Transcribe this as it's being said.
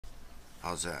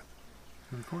How's that?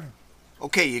 Recording.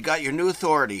 Okay, you got your new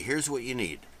authority. Here's what you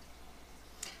need.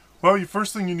 Well, the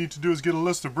first thing you need to do is get a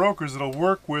list of brokers that'll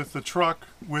work with the truck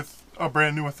with a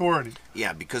brand new authority.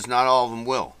 Yeah, because not all of them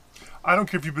will. I don't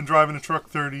care if you've been driving a truck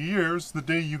 30 years, the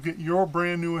day you get your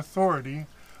brand new authority,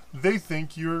 they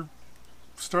think you're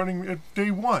starting at day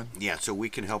one. Yeah, so we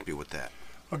can help you with that.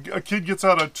 A kid gets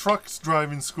out of truck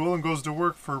driving school and goes to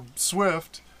work for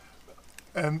Swift,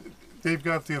 and they've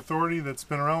got the authority that's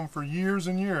been around for years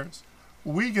and years.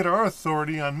 We get our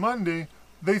authority on Monday,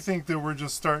 they think that we're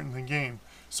just starting the game.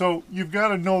 So you've got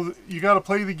to know, you got to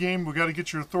play the game, we've got to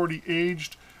get your authority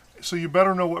aged, so you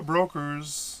better know what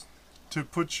brokers to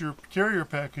put your carrier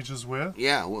packages with.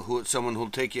 Yeah, someone who'll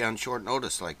take you on short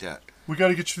notice like that. We got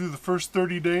to get you through the first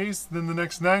 30 days, then the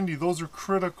next 90, those are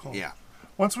critical. Yeah.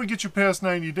 Once we get you past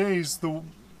 90 days,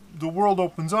 the world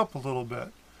opens up a little bit.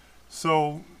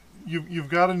 So you've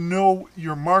got to know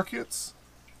your markets,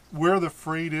 where the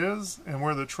freight is and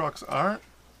where the trucks aren't.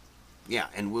 Yeah,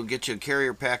 and we'll get you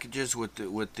carrier packages with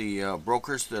the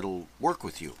brokers that'll work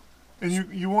with you. And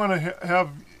you want to have,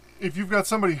 if you've got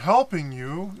somebody helping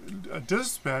you, a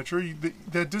dispatcher,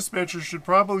 that dispatcher should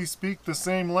probably speak the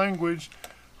same language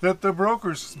that the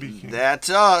broker's speaking. That's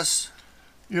us.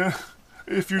 Yeah.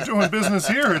 If you're doing business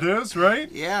here, it is,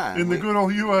 right? Yeah. In the good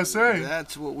old USA.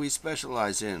 That's what we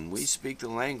specialize in. We speak the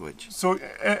language. So,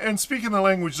 and speaking the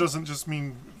language doesn't just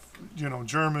mean,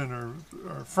 German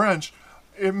or French.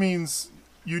 It means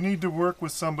you need to work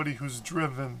with somebody who's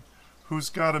driven, who's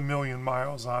got 1 million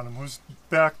miles on him, who's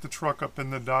backed the truck up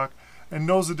in the dock, and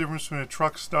knows the difference between a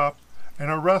truck stop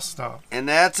and a rest stop. And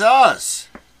that's us.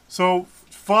 So,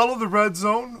 follow the red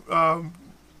zone.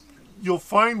 You'll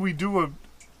find we do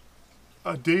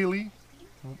a daily,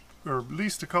 or at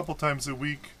least a couple times a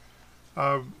week,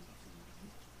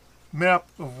 map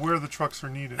of where the trucks are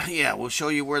needed. Yeah, we'll show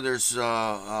you where there's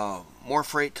more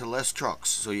freight to less trucks,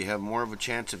 so you have more of a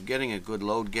chance of getting a good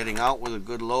load, getting out with a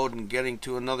good load, and getting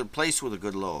to another place with a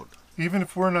good load. Even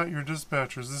if we're not your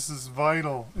dispatchers, this is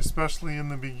vital, especially in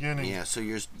the beginning. Yeah, so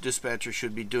your dispatcher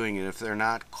should be doing it. If they're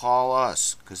not, call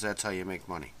us, because that's how you make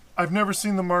money. I've never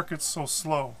seen the market so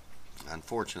slow.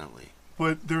 Unfortunately.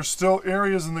 But there's still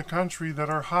areas in the country that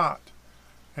are hot.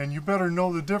 And you better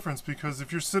know the difference, because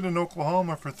if you're sitting in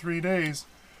Oklahoma for 3 days,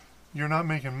 you're not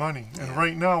making money. And Yeah.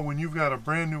 right now, when you've got a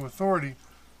brand new authority,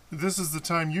 this is the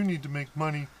time you need to make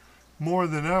money more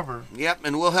than ever. Yep,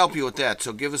 and we'll help you with that,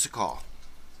 so give us a call.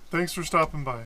 Thanks for stopping by.